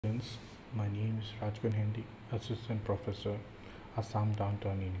students, my name is Rajgun Hindi, Assistant Professor, Assam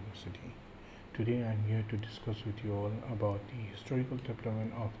Downtown University. Today I am here to discuss with you all about the historical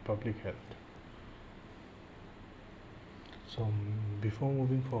development of public health. So before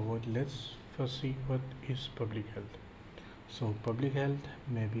moving forward, let's first see what is public health. So public health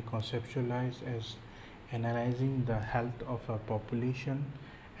may be conceptualized as analyzing the health of a population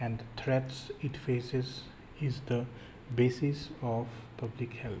and the threats it faces is the basis of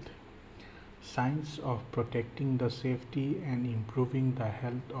public health. Science of protecting the safety and improving the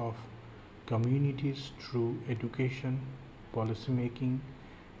health of communities through education, policymaking,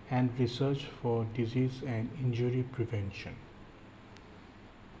 and research for disease and injury prevention.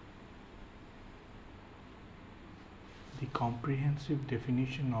 The comprehensive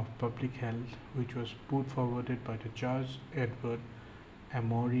definition of public health, which was put forwarded by the Judge Edward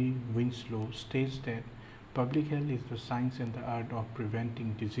Amory Winslow, states that public health is the science and the art of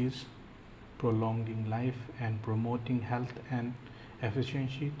preventing disease, prolonging life, and promoting health and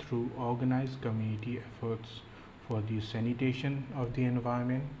efficiency through organized community efforts for the sanitation of the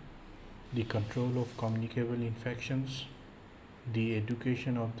environment, the control of communicable infections, the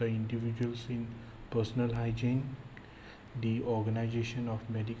education of the individuals in personal hygiene, the organization of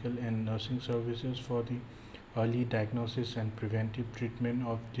medical and nursing services for the early diagnosis and preventive treatment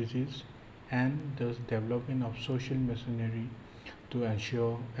of disease, and the development of social machinery to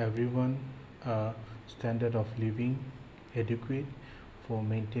ensure everyone a standard of living adequate for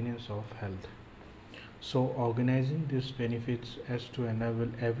maintenance of health. So organizing these benefits as to enable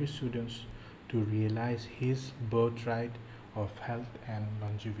every student to realize his birthright of health and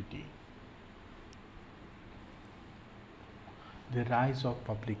longevity. The rise of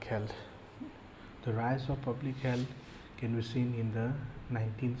public health. The rise of public health can be seen in the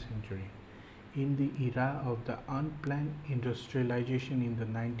 19th century. In the era of the unplanned industrialization in the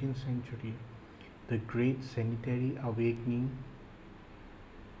 19th century, the great sanitary awakening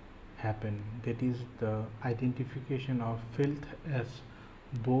happened. That is, the identification of filth as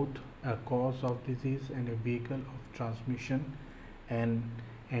both a cause of disease and a vehicle of transmission, and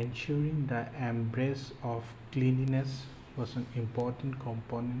ensuring the embrace of cleanliness was an important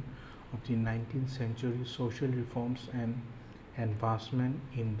component of the 19th century social reforms and advancement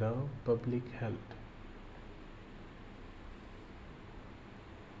in the public health.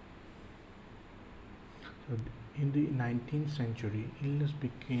 So in the 19th century, illness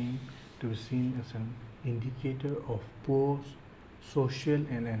became to be seen as an indicator of poor social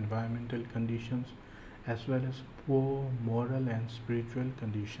and environmental conditions as well as poor moral and spiritual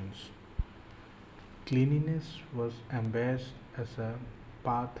conditions. Cleanliness was embraced as a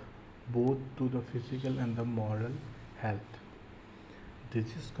path both to the physical and the moral health.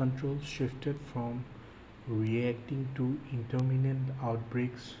 Disease control shifted from reacting to intermittent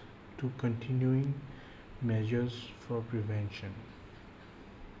outbreaks to continuing measures for prevention.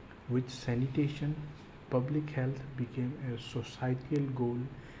 With sanitation, public health became a societal goal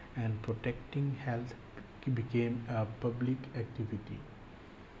and protecting health became a public activity.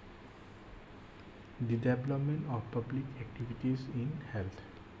 The development of public activities in health.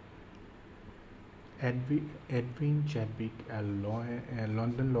 Edwin Chadwick, a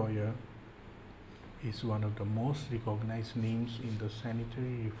London lawyer, is one of the most recognized names in the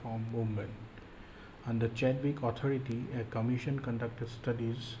sanitary reform movement. Under Chadwick authority, a commission conducted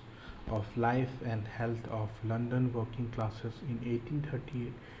studies of life and health of London working classes in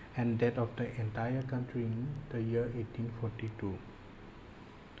 1838 and that of the entire country in the year 1842.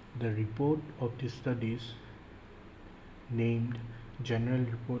 The report of the studies, named General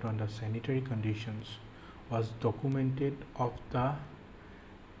Report on the Sanitary Conditions, was documented of the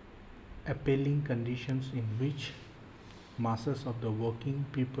appalling conditions in which masses of the working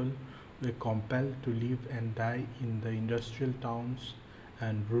people were compelled to live and die in the industrial towns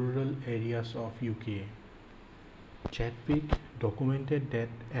and rural areas of UK. Chadwick documented that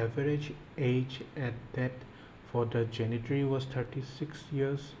average age at death for the janitary was 36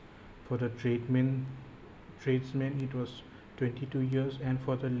 years, for the tradesmen it was 22 years, and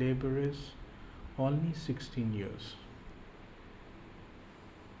for the laborers only 16 years.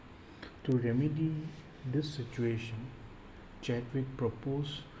 To remedy this situation, Chadwick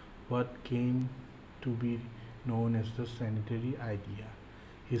proposed what came to be known as the sanitary idea.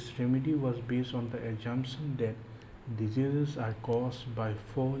 His remedy was based on the assumption that diseases are caused by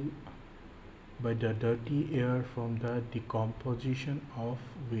the dirty air from the decomposition of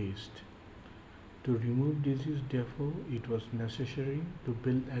waste. To remove disease, therefore, it was necessary to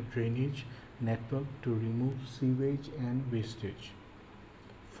build a drainage network to remove sewage and wastage.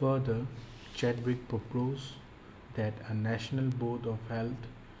 Further, Chadwick proposed that a national board of health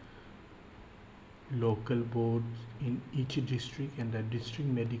local boards in each district and the district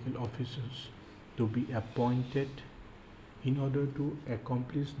medical officers to be appointed in order to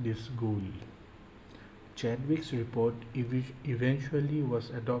accomplish this goal. Chadwick's report eventually was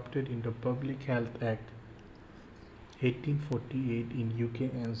adopted in the Public Health Act 1848 in UK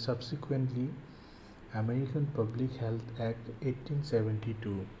and subsequently American Public Health Act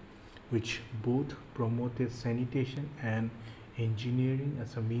 1872, which both promoted sanitation and engineering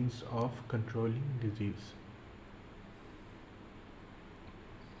as a means of controlling disease.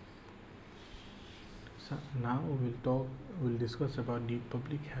 So now we'll discuss about the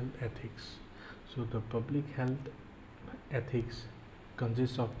public health ethics. So the public health ethics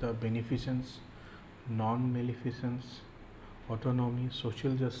consists of the beneficence, non-maleficence, autonomy,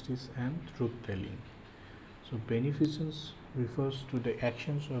 social justice, and truth telling. So beneficence refers to the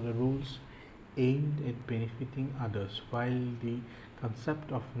actions or the rules aimed at benefiting others, while the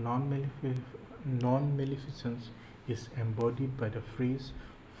concept of non-maleficence is embodied by the phrase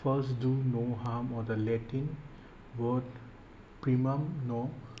first do no harm or the Latin word primum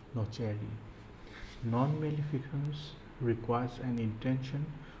nocere. Non-maleficence requires an intention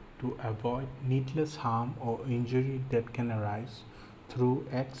to avoid needless harm or injury that can arise through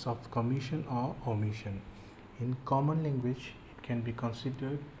acts of commission or omission. In common language, it can be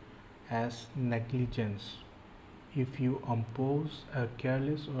considered as negligence if you impose a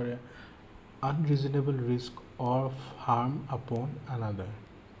careless or an unreasonable risk of harm upon another.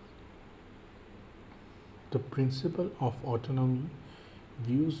 The principle of autonomy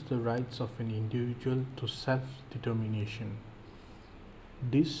views the rights of an individual to self-determination.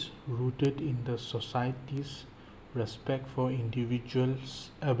 This rooted in the society's respect for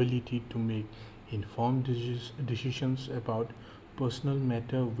individuals' ability to make informed decisions about personal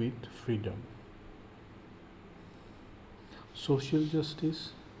matter with freedom. Social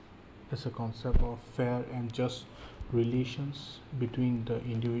justice is a concept of fair and just relations between the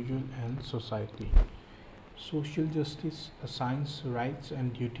individual and society. Social justice assigns rights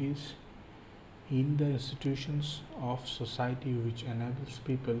and duties in the institutions of society which enables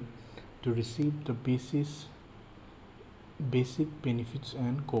people to receive the basic benefits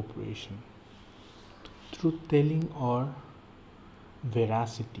and cooperation. Truth telling or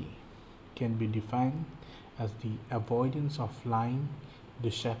veracity can be defined as the avoidance of lying,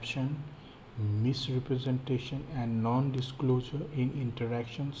 deception, misrepresentation, and non-disclosure in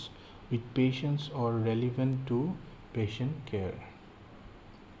interactions with patients or relevant to patient care.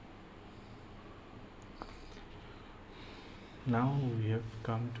 Now we have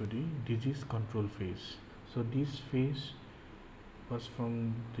come to the disease control phase. So this phase was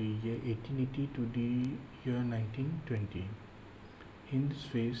from the year 1880 to the year 1920. In this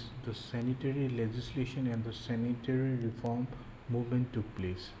phase, the sanitary legislation and the sanitary reform movement took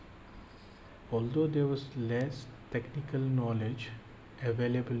place. Although there was less technical knowledge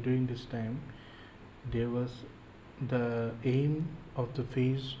available during this time, the aim of the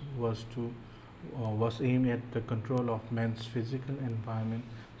phase was aimed at the control of man's physical environment,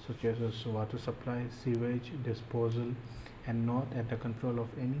 such as water supply, sewage disposal, and not at the control of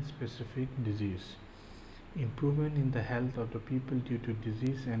any specific disease. Improvement in the health of the people due to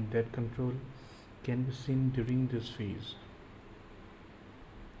disease and death control can be seen during this phase.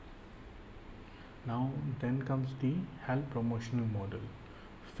 Now then comes the health promotional model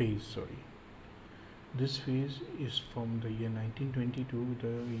phase. This phase is from the year 1920 to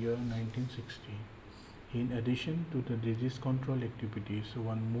the year 1960. In addition to the disease control activities,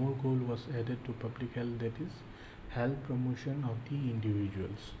 one more goal was added to public health, that is health promotion of the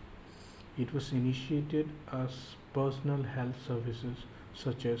individuals. It was initiated as personal health services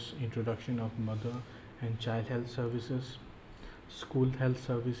such as introduction of mother and child health services, school health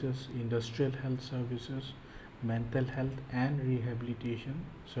services, industrial health services, mental health and rehabilitation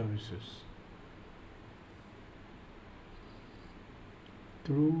services.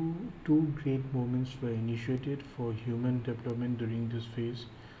 Two great movements were initiated for human development during this phase.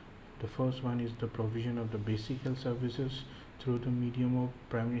 The first one is the provision of the basic health services through the medium of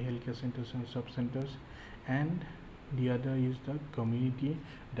primary healthcare centers and sub-centers, and the other is the community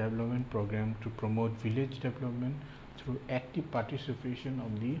development program to promote village development through active participation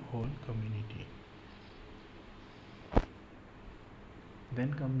of the whole community.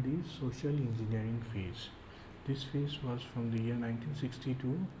 Then comes the social engineering phase. This phase was from the year 1960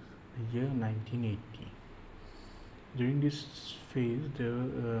 to the year 1980. During this phase,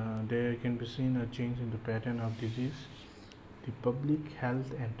 there can be seen a change in the pattern of disease. The public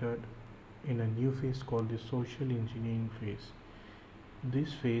health entered in a new phase called the social engineering phase.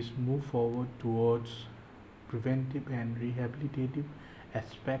 This phase moved forward towards preventive and rehabilitative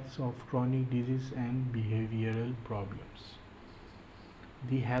aspects of chronic disease and behavioral problems.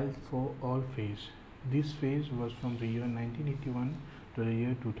 The Health for All phase. This phase was from the year 1981 to the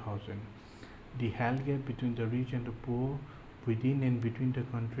year 2000. The health gap between the rich and the poor within and between the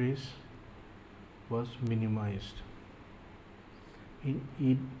countries was minimized.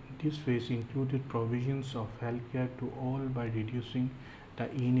 This phase included provisions of healthcare to all by reducing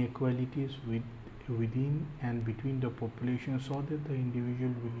the inequalities within and between the population so that the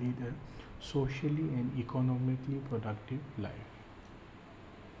individual will lead a socially and economically productive life.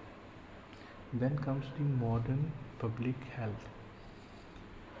 Then comes the modern public health.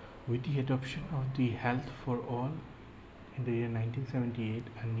 With the adoption of the Health for All in the year 1978,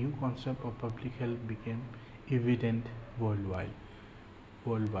 a new concept of public health became evident worldwide,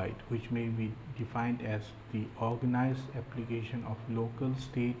 which may be defined as the organized application of local,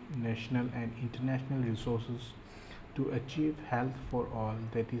 state, national, and international resources to achieve health for all,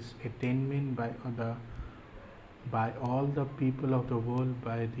 that is, attainment by all the people of the world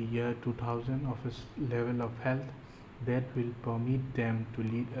by the year 2000 of a level of health that will permit them to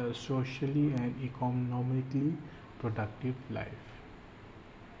lead a socially and economically productive life.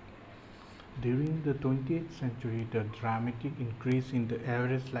 During the 20th century, the dramatic increase in the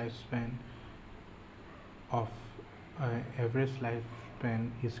of average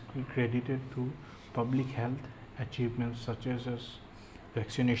lifespan is credited to public health achievements such as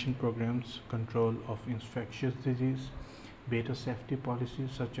vaccination programs, control of infectious disease, better safety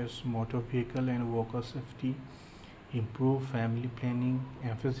policies such as motor vehicle and worker safety, improved family planning,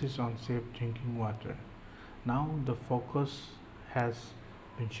 emphasis on safe drinking water. Now the focus has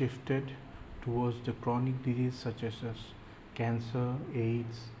been shifted towards the chronic disease such as cancer,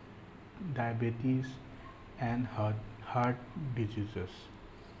 AIDS, diabetes, and heart diseases.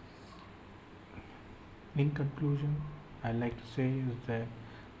 In conclusion, I like to say is that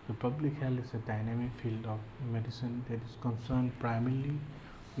the public health is a dynamic field of medicine that is concerned primarily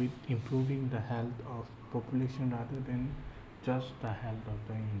with improving the health of population rather than just the health of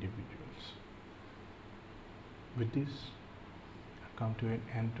the individuals. With this, I come to an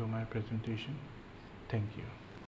end to my presentation. Thank you.